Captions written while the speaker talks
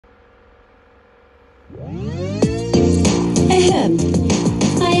Ahem.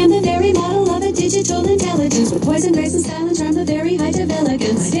 I am the very model of a digital intelligence with poison, grace, and style and charm, the very height of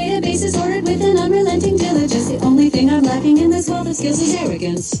elegance. My database is ordered with an unrelenting diligence. The only thing I'm lacking in this wealth of skills is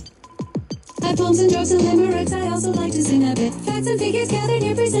arrogance. I have poems and jokes and limericks, I also like to sing a bit. Facts and figures gathered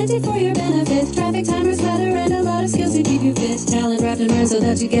here presented for your benefit. Traffic, timers, weather, and a lot of skills to keep you fit. Talent wrapped in rhyme so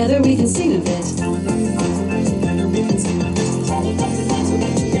that together we can sing a bit.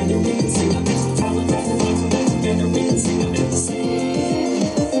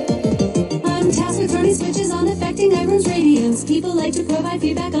 I'm tasked with running switches on affecting everyone's radiance. People like to provide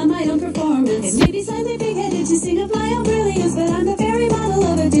feedback on my own performance. It may be slightly big-headed to sing of my own brilliance, but I'm the very model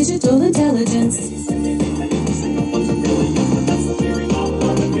of a digital intelligence.